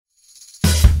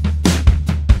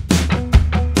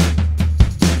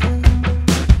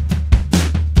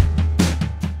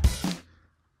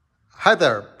Hi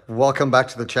there, welcome back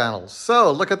to the channel.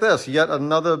 So look at this, yet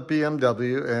another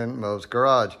BMW in Mo's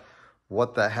garage.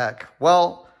 What the heck?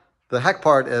 Well, the heck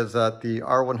part is that the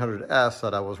R100S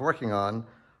that I was working on,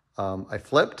 I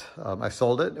flipped, I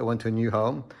sold it, it went to a new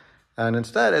home, and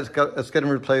instead it's getting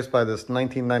replaced by this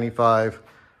 1995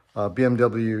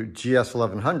 BMW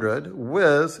GS1100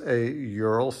 with a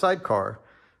Ural sidecar.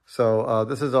 So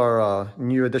this is our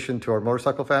new addition to our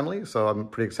motorcycle family, so I'm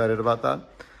pretty excited about that.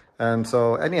 And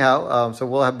so anyhow, so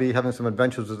we'll be having some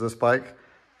adventures with this bike.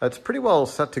 It's pretty well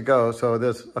set to go, so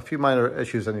there's a few minor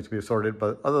issues that need to be sorted,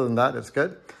 but other than that, it's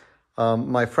good.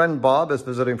 My friend Bob is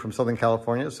visiting from Southern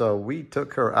California, so we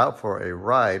took her out for a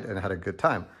ride and had a good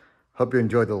time. Hope you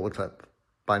enjoyed the little clip.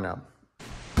 Bye now.